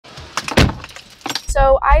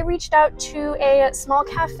So I reached out to a small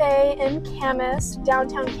cafe in Camas,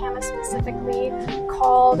 downtown Camas specifically,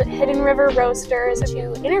 called Hidden River Roasters,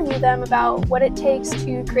 to interview them about what it takes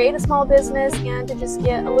to create a small business and to just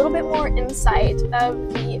get a little bit more insight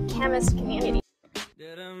of the Camas community.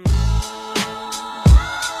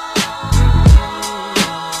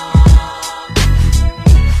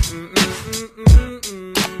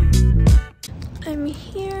 I'm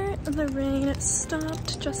here, the rain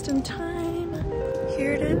stopped just in time.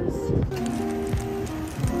 Here it is.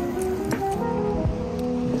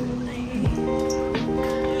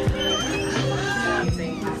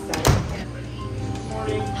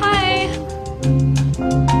 Hi!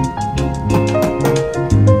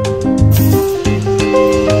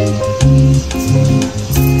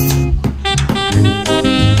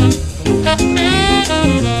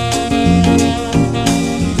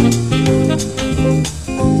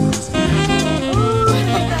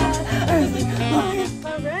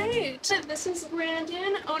 This is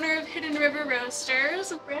Brandon, owner of Hidden River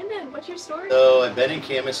Roasters. Brandon, what's your story? So I've been in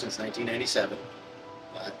Camas since 1997.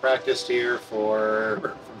 I practiced here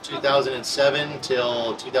from 2007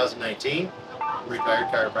 till 2019. I'm a retired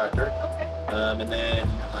chiropractor. Okay. And then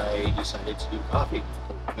I decided to do coffee.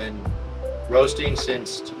 I've been roasting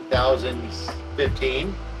since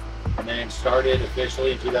 2015 and then started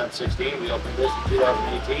officially in 2016. We opened this in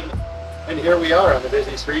 2018. And here we are on the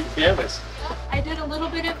busy street in Camas. I did a little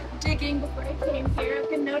bit of digging before I came here. I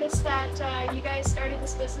can notice that you guys started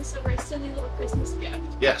this business over a silly little Christmas gift.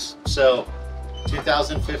 Yes, so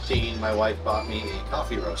 2015 my wife bought me a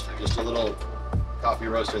coffee roaster, just a little coffee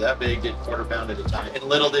roaster that big, did quarter pound at a time. And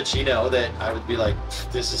little did she know that I would be like,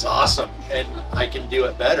 this is awesome and I can do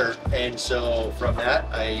it better. And so from that,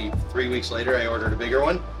 3 weeks later I ordered a bigger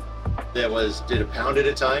one that did a pound at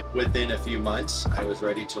a time. Within a few months I was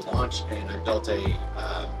ready to launch, and I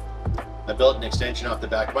built an extension off the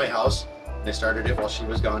back of my house, and I started it while she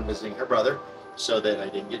was gone visiting her brother so that I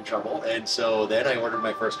didn't get in trouble. And so then I ordered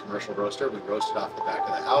my first commercial roaster. We roasted off the back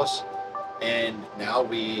of the house, and now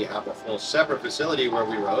we have a full separate facility where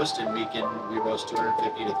we roast, and we roast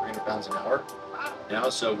 250 to 300 pounds an hour now.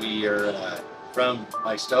 So we are from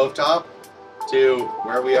my stovetop to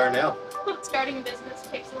where we are now. Starting a business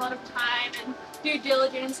takes a lot of time and due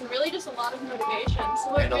diligence and really just a lot of motivation.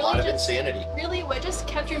 So and a lot of insanity. Really, what just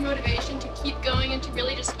kept your motivation to keep going and to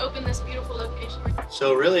really just open this beautiful location?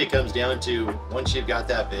 So really it comes down to, once you've got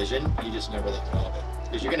that vision, you just never let go of it.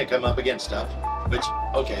 Because you're going to come up against stuff, which,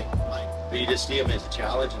 okay, fine. But you just see them as a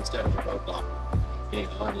challenge instead of a roadblock. You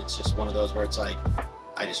know, and it's just one of those where it's like,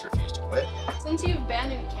 I just refuse to quit. Since you've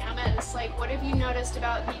been in Camas, like, what have you noticed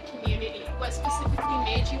about the community? What specifically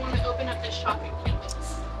made you want to open up this shop in Camas?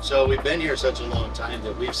 So we've been here such a long time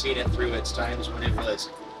that we've seen it through its times when it was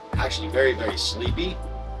actually very, very sleepy.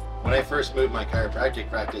 When I first moved my chiropractic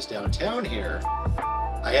practice downtown here,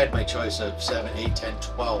 I had my choice of 7, 8, 10,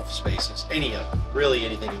 12 spaces, any of them, really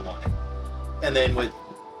anything you wanted. And then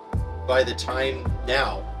by the time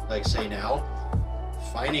now, like say now,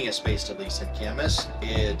 finding a space to lease in Camas,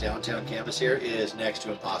 downtown Camas here, is next to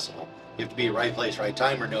impossible. You have to be right place, right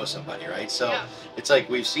time, or know somebody, right? So yeah. It's like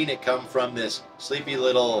we've seen it come from this sleepy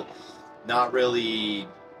little, not really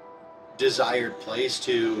desired place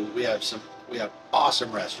to we have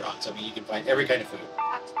awesome restaurants. I mean, you can find every kind of food,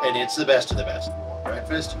 and it's the best of the best.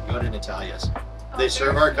 Breakfast, you go to Natalia's. They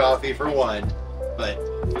serve our coffee for one, but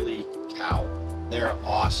holy cow, they're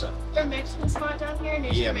awesome. Their Mexican spot down here,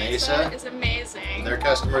 Mesa, is amazing. They're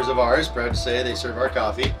customers of ours, proud to say. They serve our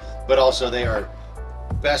coffee, but also they are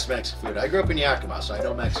best Mexican food. I grew up in Yakima, so I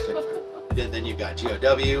know Mexican food. And then you've got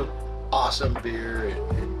GOW, awesome beer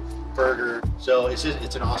and burger. So it's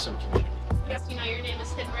an awesome community. Yes, you know, your name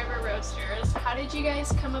is Hidden River Roasters. How did you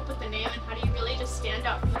guys come up with the name, and how do you really just stand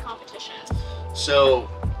out from the competition? So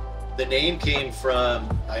the name came from,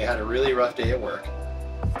 I had a really rough day at work,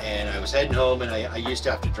 and I was heading home, and I used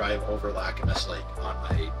to have to drive over Camas Lake on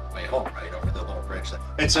my way home, right over the little bridge.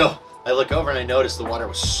 And so I look over and I noticed the water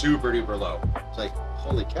was super duper low. It's like,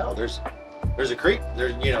 holy cow, there's a creek,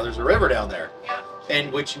 there's a river down there. Yeah.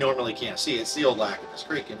 And which you normally can't see. It's the old Camas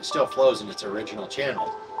Creek, and it still flows in its original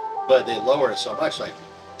channel, but they lower it so much, like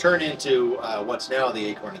turn into what's now the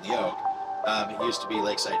Acorn and the Oak. It used to be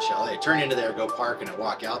Lakeside Chalet. Turn into there, go park, and I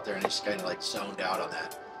walk out there, and it's kind of like zoned out on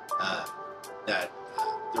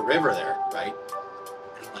the river there, right?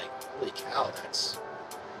 And I'm like, holy cow,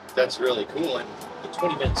 that's really cool. And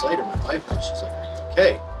 20 minutes later, my wife comes, she's like, are you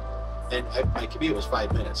okay? And my commute was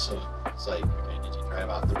 5 minutes, so it's like, okay, did you drive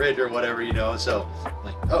out the ridge or whatever, So I'm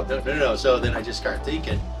like, oh, no. So then I just start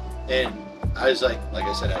thinking, and I was like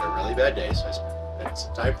I said, I had a really bad day, so I spent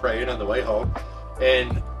some time praying on the way home,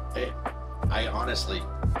 and I honestly,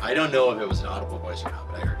 I don't know if it was an audible voice or not,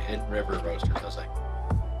 but I heard Hidden River Roasters. I was like,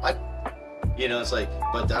 what? You know, it's like,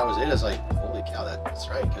 but that was it. It's like, holy cow, that's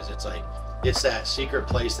right. Because it's like, it's that secret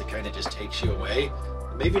place that kind of just takes you away.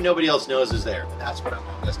 Maybe nobody else knows is there, but that's what I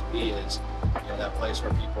want us to be, is, you know, that place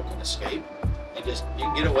where people can escape and just, you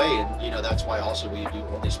can get away. And, you know, that's why also we do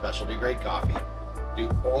only specialty grade coffee, do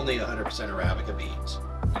only 100% Arabica beans.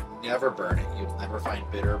 You never burn it. You'll never find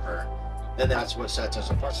bitter or burn. Then that's what sets us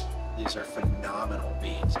apart. These are phenomenal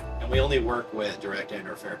beans. And we only work with direct and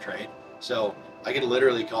or fair trade. So I could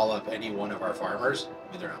literally call up any one of our farmers.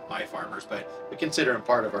 I mean, they're not my farmers, but we consider them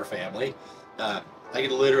part of our family. I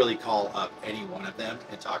could literally call up any one of them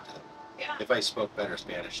and talk to them. Yeah. If I spoke better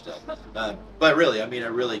Spanish still. But really, I mean, I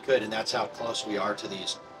really could. And that's how close we are to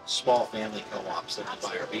these small family co-ops that we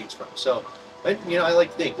buy our beans from. So, but, you know, I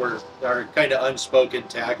like to think our kind of unspoken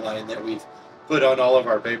tagline that we've put on all of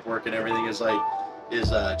our paperwork and everything is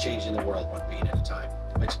changing the world one bean at a time.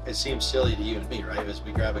 Which it seems silly to you and me, right? As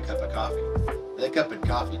we grab a cup of coffee. That cup of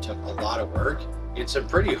coffee took a lot of work in some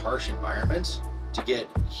pretty harsh environments to get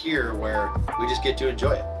here where we just get to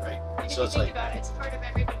enjoy it, right? And so it's like, about it, it's part of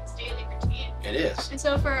everybody's daily routine. It is. And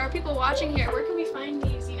so for our people watching here, where can we find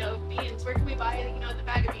these, you know, beans? Where can we buy, you know, the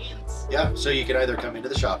bag of beans? Yeah, so you can either come into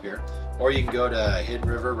the shop here, or you can go to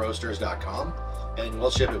hiddenriverroasters.com and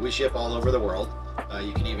we'll ship it. We ship all over the world.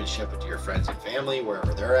 You can even ship it to your friends and family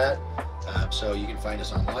wherever they're at. So you can find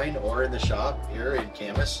us online or in the shop here in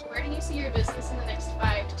Camas. Where do you see your business in the next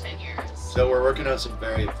 5 to 10 years? So we're working on some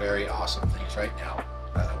very, very awesome things right now.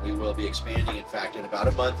 We will be expanding, in fact, in about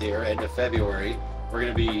a month here, end of February. We're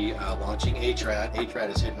going to be launching HRAT.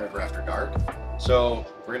 HRAT is Hidden River After Dark. So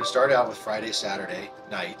we're going to start out with Friday, Saturday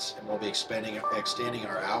nights, and we'll be extending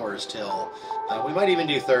our hours till, we might even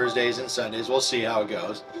do Thursdays and Sundays, we'll see how it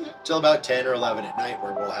goes, till about 10 or 11 at night,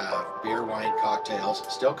 where we'll have beer, wine, cocktails,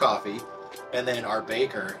 still coffee, and then our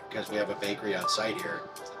baker, because we have a bakery on site here,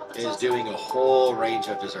 is doing a whole range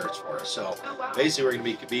of desserts for us. So basically we're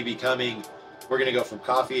going to be becoming, we're going to go from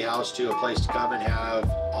coffee house to a place to come and have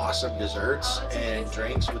awesome desserts and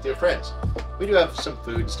drinks with your friends. We do have some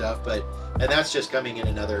food stuff, and that's just coming in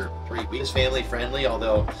another 3 weeks. Family friendly,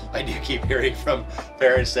 although I do keep hearing from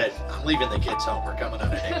parents that I'm leaving the kids home, we're coming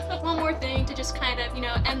on a date. One more thing to just kind of, you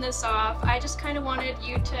know, end this off. I just kind of wanted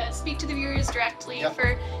you to speak to the viewers directly. Yep.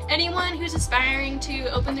 For anyone who's aspiring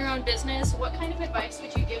to open their own business, what kind of advice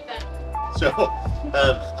would you give them? So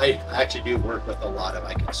I actually do work with a lot of,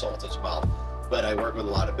 I consult as well, but I work with a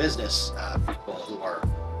lot of business people who are,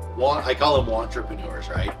 I call them entrepreneurs,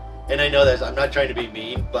 right? And I know that I'm not trying to be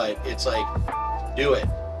mean, but it's like, do it.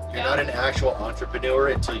 You're not an actual entrepreneur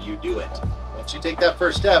until you do it. Once you take that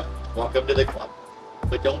first step, welcome to the club.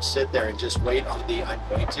 But don't sit there and just wait on the I'm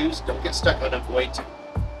going to's. Don't get stuck on I'm going to.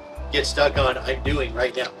 Get stuck on I'm doing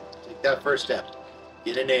right now. Take that first step.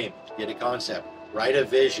 Get a name, get a concept, write a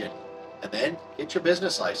vision, and then get your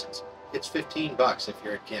business license. It's $15 if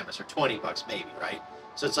you're at Camas, or $20 maybe, right?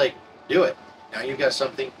 So it's like, do it. Now you've got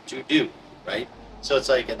something to do, right? So it's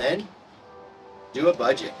like, and then do a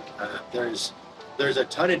budget. There's a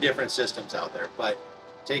ton of different systems out there, but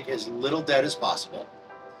take as little debt as possible.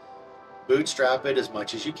 Bootstrap it as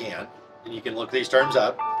much as you can, and you can look these terms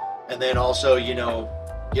up. And then also, you know,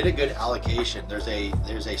 get a good allocation. There's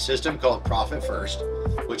a system called Profit First,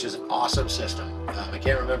 which is an awesome system. I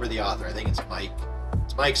can't remember the author. I think it's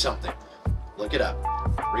Mike something. Look it up.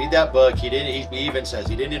 Read that book. He even says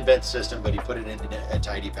he didn't invent the system, but he put it in a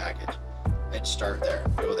tidy package. And start there.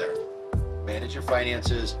 Go there. Manage your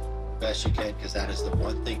finances best you can, because that is the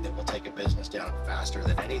one thing that will take a business down faster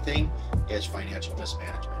than anything is financial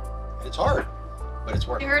mismanagement. And it's hard, but it's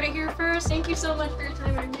worth it. You heard it here first. Thank you so much for your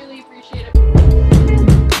time. I really